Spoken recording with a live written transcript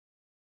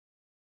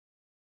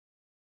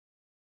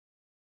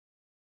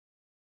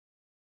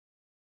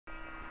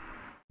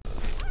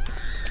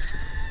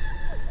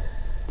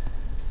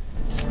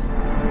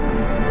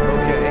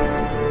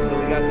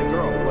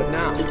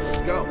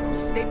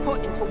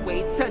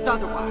says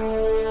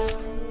otherwise.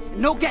 And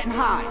no getting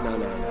high. No.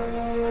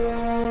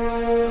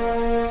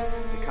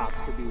 The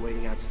cops could be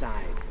waiting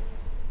outside.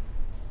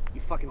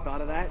 You fucking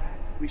thought of that?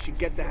 We should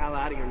get the hell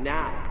out of here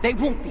now. They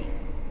won't be.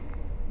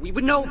 We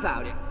would know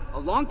about it a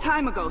long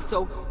time ago,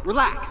 so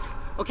relax,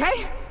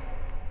 okay?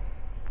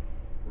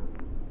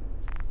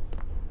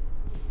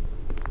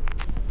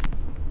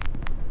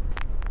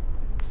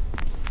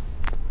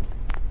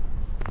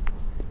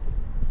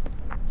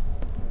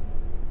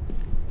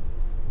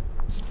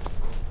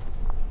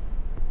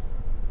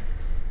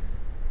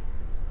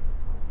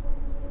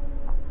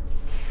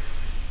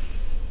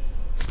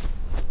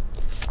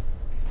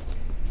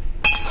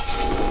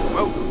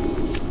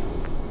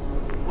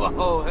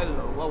 Whoa,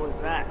 hello, what was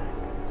that?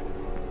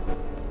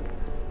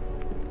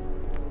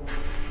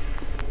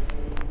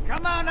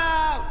 Come on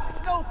out!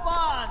 It's no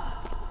fun!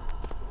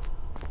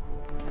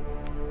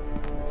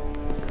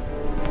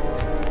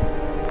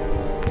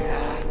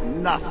 Yeah,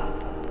 nothing.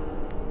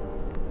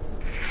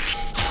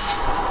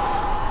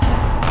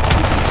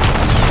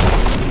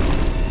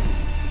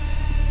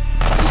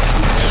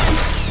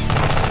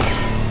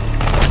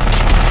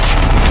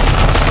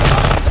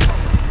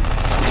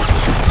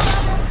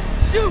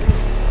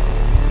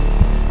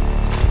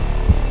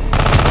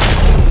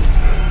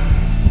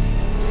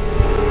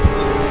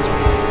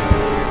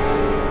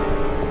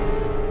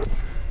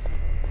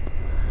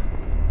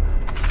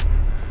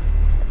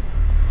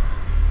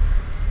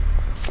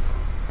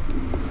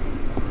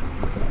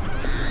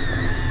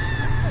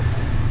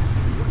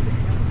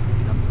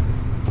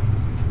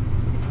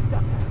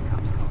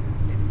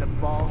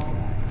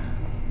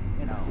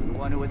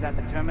 At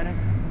the terminus?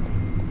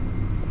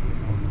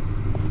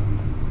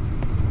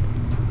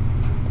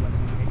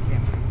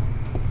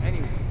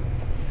 Anyway,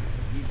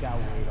 you got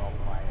Wade all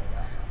fired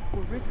up.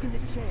 We're risking the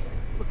chair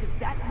because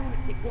that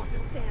lunatic wants a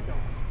standoff.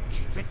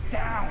 Keep it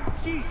down,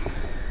 Jesus!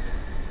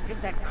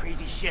 Give that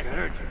crazy shit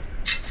heard you.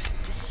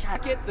 Just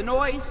shut it, the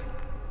noise.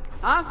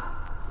 Huh?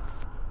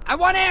 I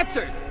want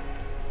answers!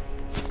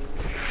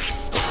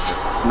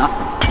 It's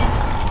nothing.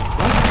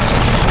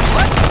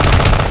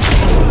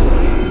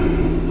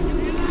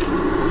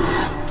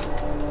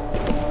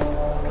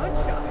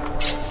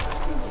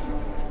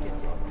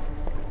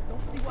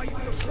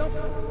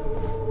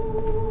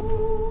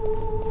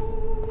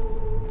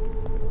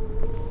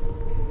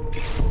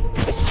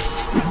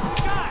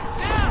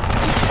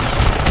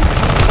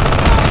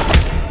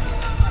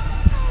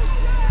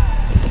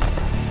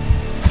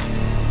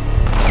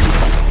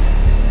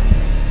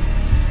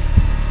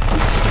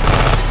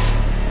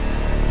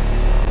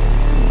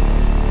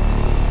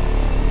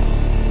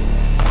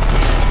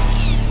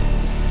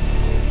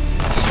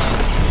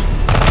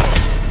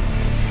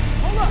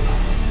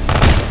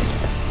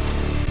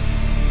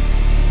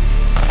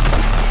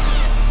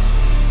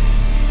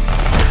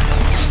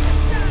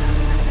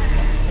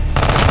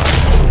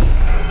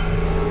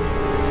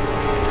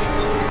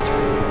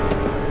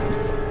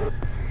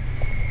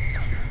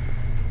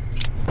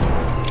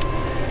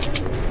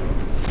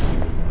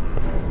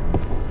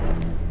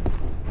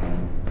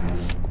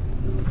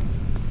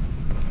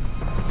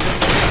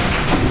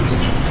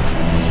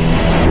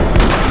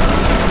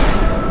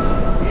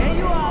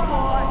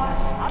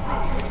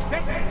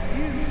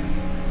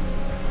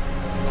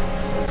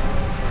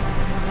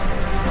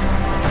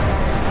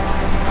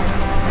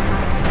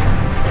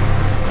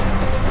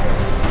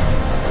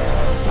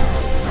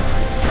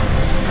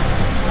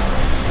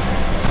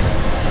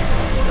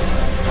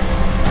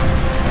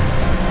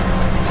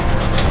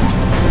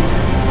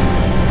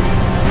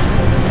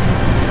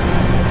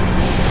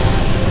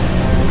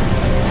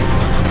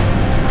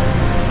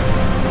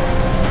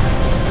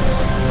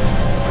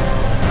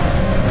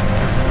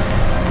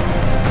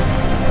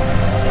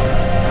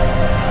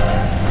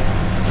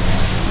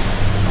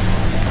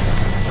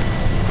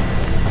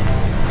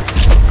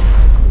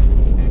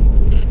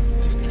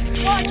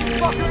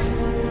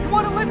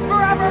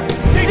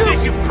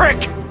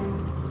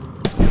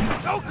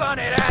 Choke on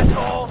it,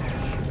 asshole!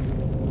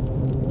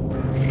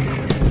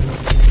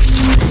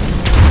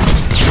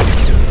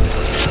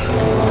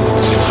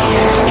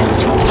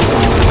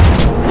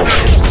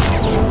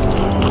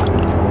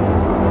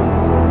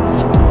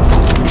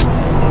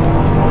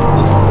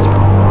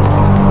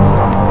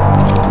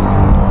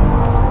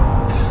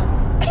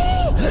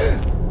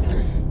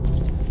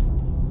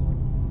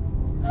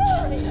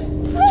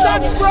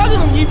 Stop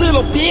struggling, you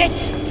little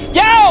bitch!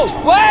 Yo,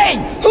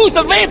 Wayne! Who's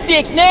the limp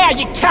dick now,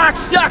 you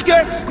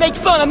cocksucker? Make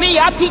fun of me,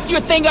 I'll teach you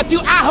a thing or two.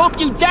 I hope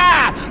you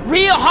die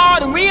real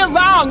hard and real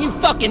long, you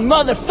fucking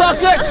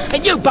motherfucker!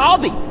 And you,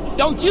 Baldy,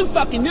 don't you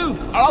fucking move,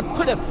 or I'll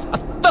put a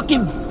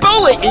fucking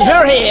bullet in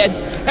her head!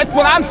 That's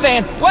what I'm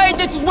saying. Wayne,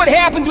 this is what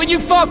happens when you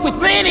fuck with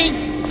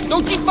Lenny!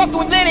 Don't you fuck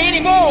with Lenny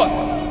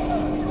anymore!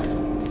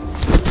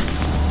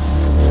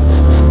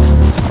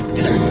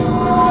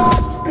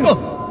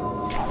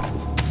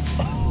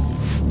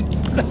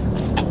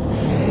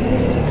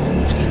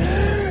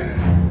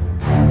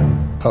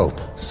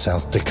 Hope,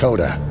 South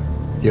Dakota.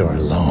 You're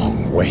a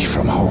long way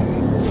from home.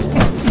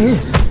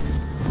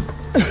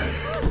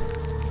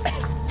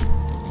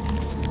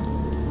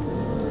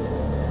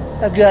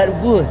 I got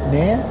wood,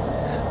 man.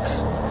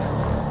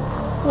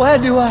 Why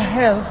do I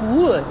have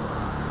wood?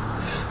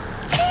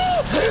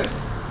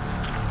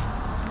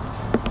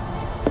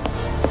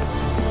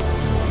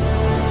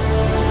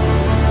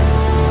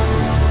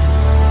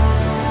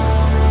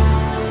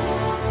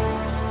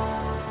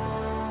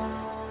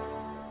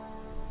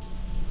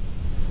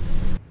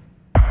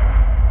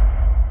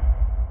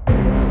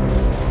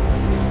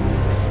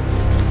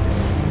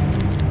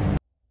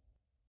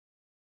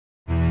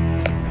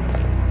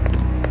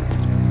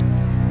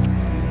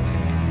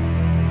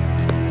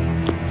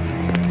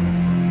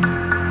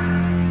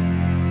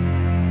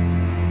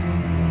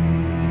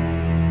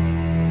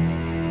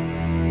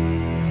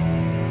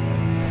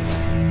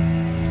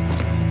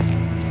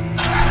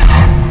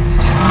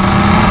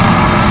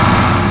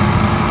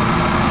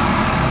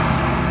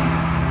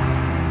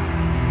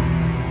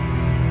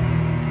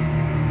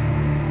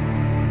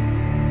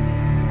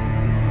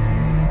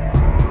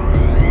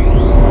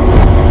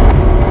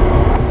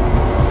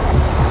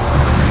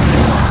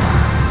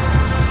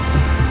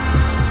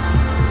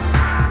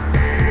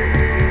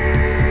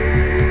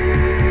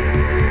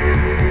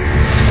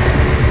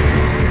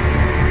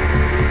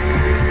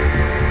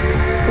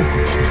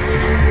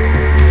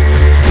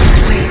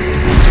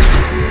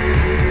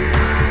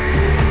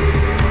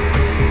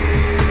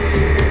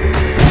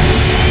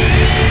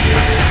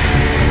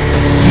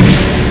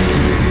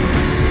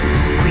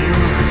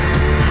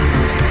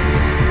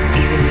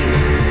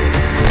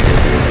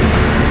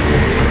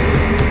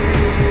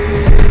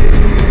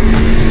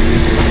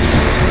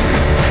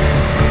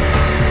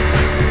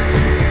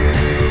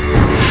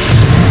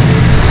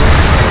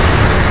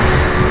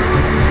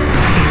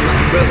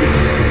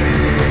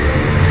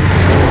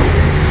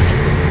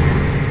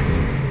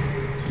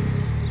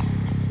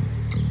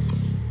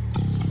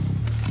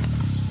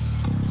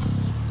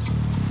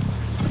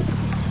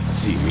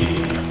 See me?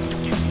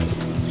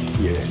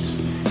 Yes,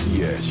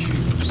 yes,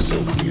 you're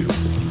so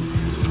beautiful.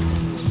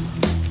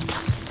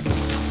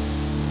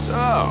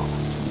 So,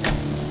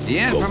 the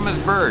infamous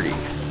Birdie.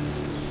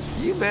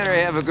 You better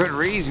have a good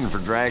reason for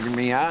dragging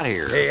me out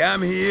here. Hey,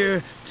 I'm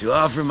here to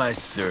offer my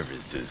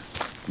services.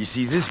 You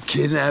see, this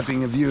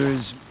kidnapping of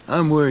yours,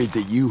 I'm worried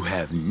that you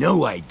have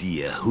no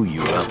idea who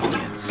you're up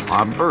against.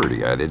 I'm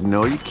Birdie. I didn't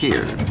know you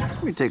cared.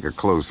 Let me take a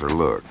closer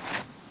look.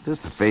 Is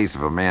this the face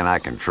of a man I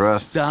can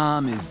trust?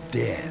 Dom is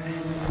dead.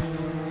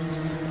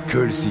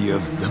 Courtesy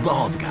of the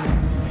bald guy.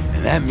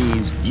 And that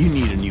means you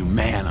need a new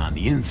man on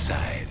the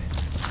inside.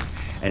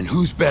 And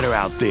who's better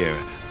out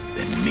there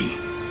than me?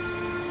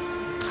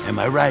 Am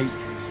I right?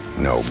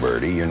 No,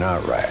 Birdie, you're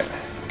not right.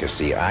 Because,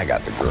 see, I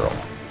got the girl.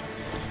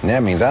 And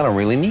that means I don't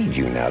really need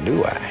you now,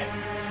 do I?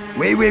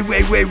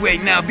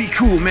 Wait. Now, be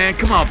cool, man.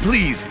 Come on,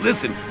 please.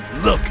 Listen.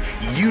 Look,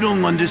 you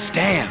don't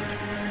understand.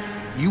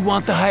 You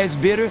want the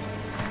highest bidder?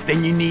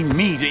 Then you need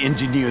me to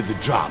engineer the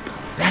drop.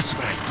 That's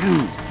what I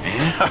do,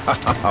 man.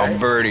 Oh,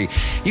 Birdie,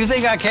 you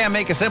think I can't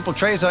make a simple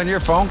trace on your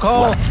phone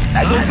call?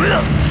 I go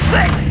real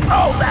sick.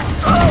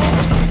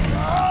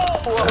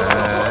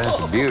 It's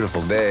a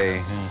beautiful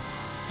day.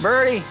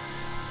 Birdie,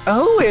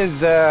 who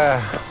is, what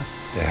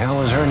the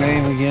hell is her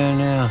name again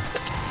now?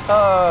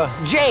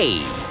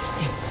 Jade.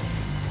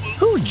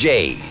 Who's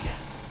Jade?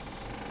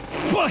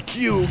 Fuck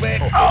you,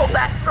 man. Oh,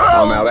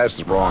 now that's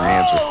the wrong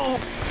answer.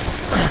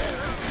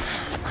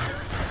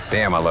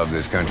 Damn, I love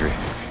this country.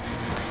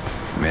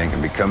 A man can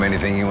become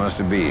anything he wants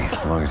to be,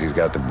 as long as he's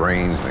got the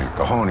brains and the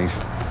cojones.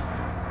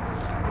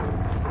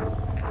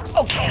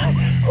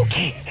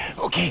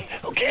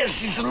 Okay,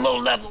 she's a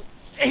low-level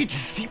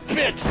agency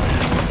bitch.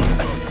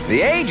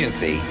 The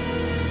agency?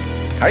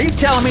 Are you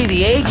telling me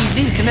the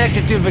agency's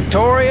connected to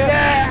Victoria?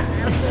 Yeah.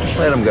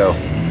 Let him go.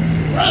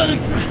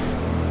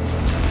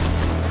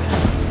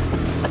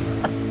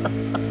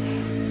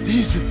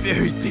 These are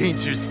very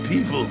dangerous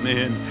people,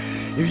 man.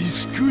 If you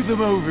screw them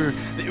over,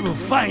 they will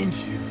find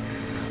you.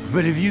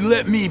 But if you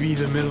let me be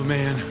the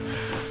middleman...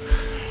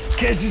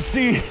 Can't you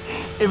see?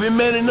 If it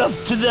meant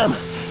enough to them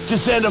to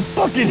send a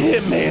fucking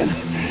hitman,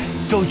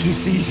 don't you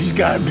see she's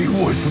gotta be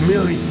worth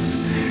millions?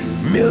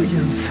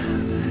 Millions.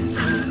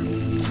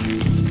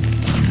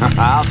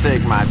 I'll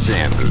take my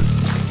chances.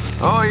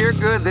 Oh, you're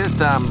good this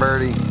time,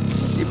 Birdie.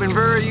 You've been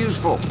very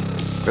useful.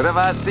 But if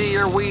I see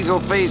your weasel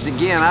face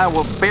again, I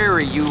will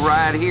bury you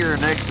right here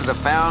next to the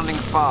Founding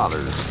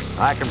Fathers.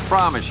 I can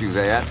promise you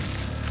that.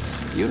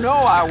 You know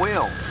I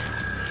will.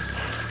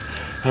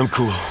 I'm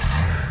cool.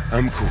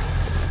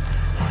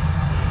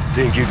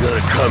 Think you're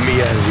gonna cut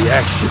me out of the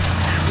action?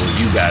 Well,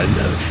 you got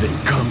another thing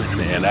coming,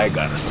 man. I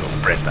got a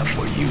sorpresa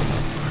for you.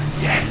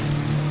 Yeah.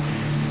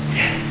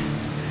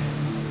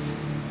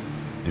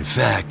 In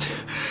fact,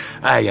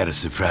 I got a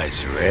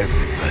surprise for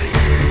everybody.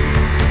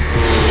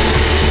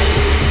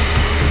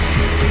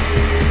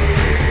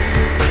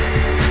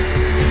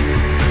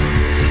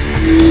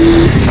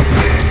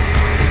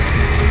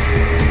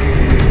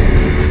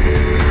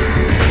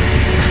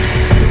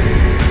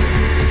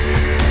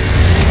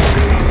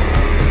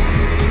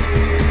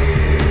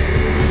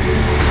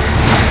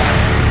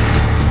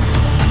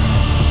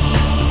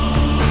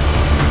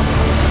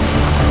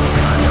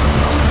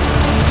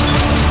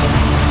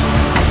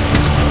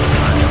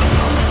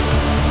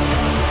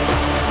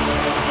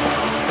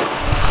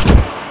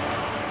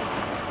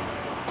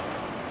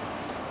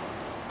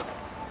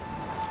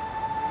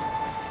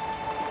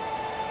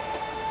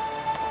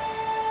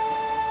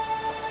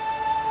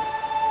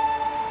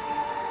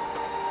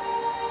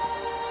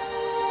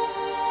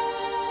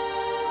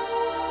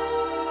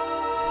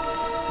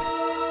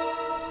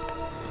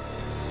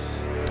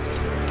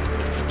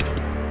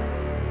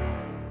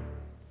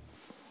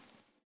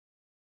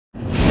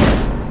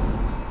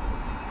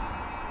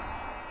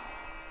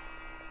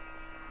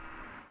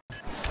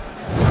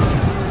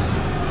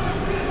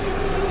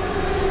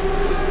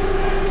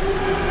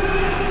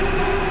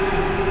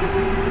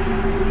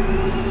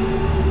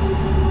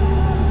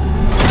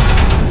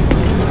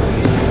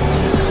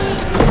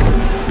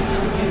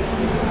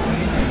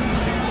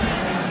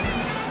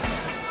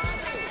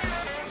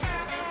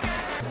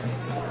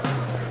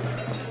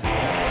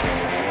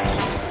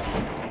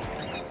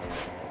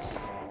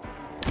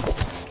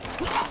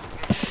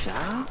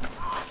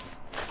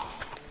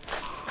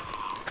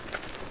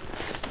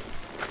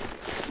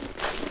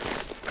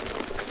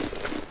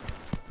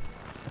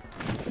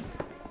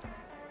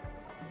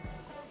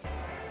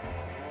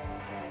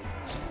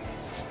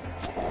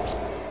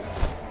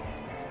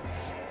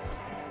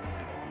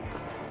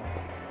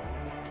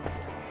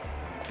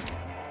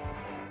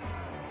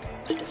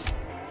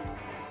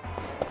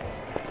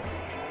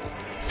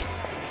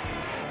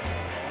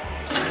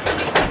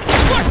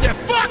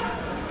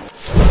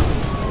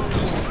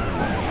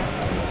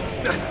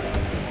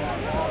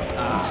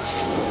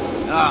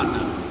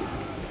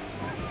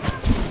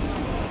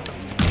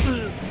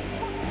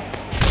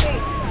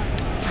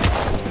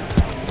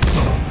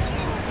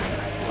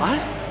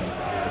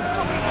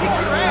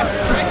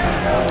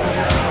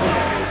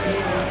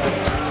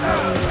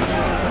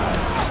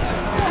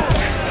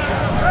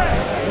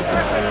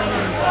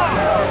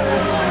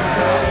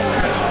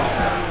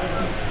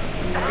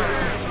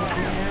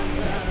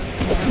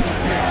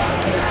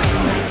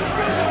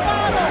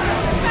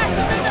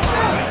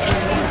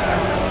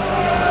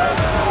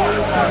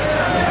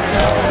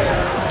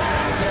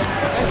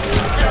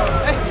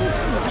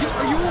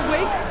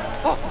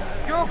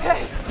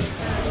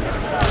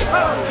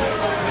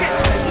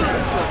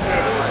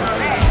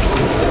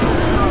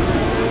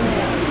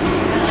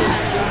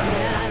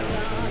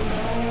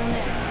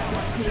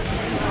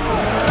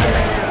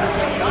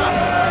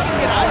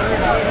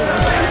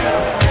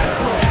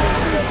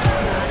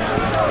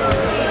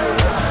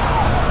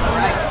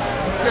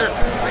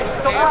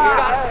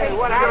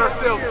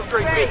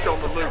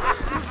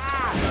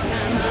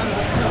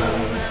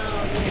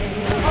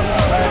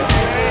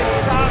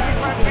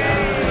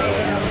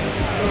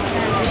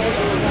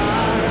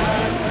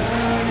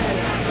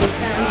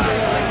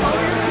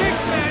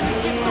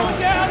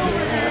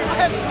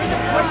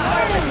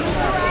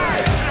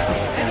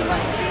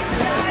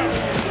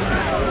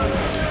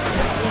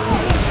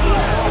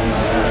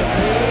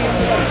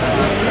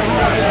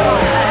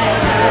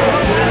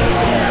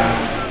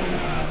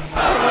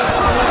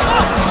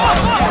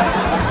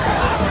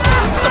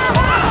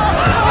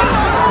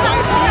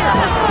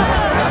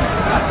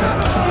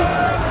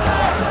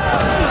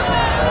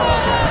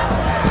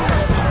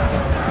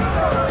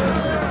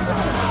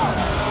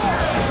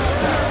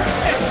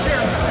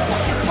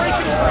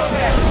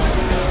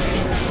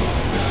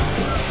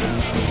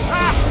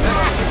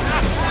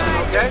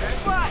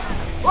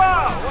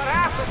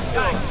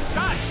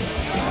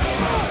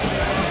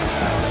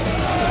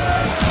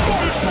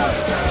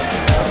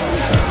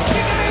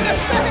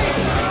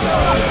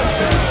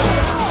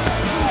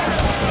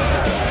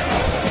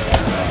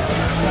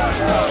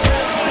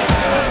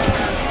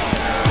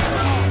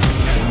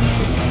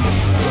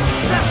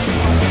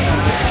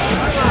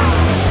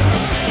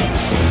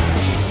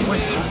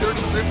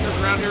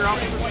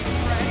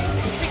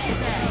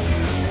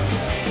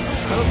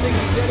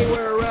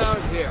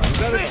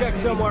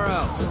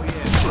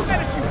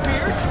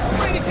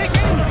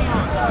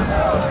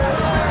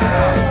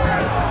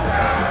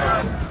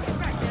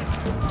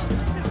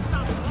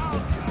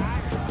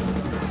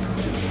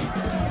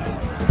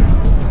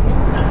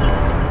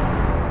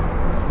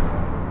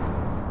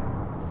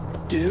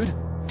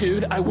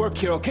 Dude, I work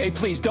here, okay?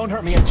 Please, don't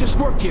hurt me. I just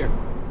work here.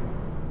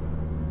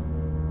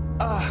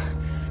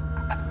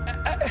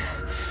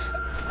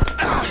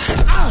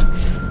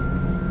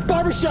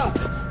 Barbershop!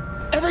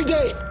 Every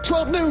day,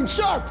 12 noon,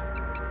 sharp!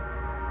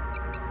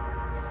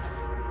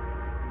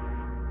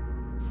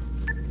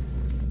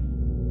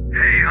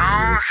 Hey,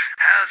 Holmes.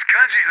 How's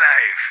country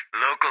life?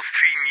 Locals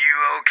treating you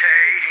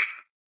okay?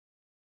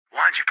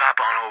 Why don't you pop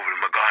on over to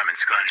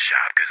McGarman's gun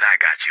shop, 'cause I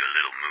got you a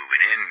little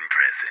moving in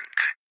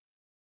present.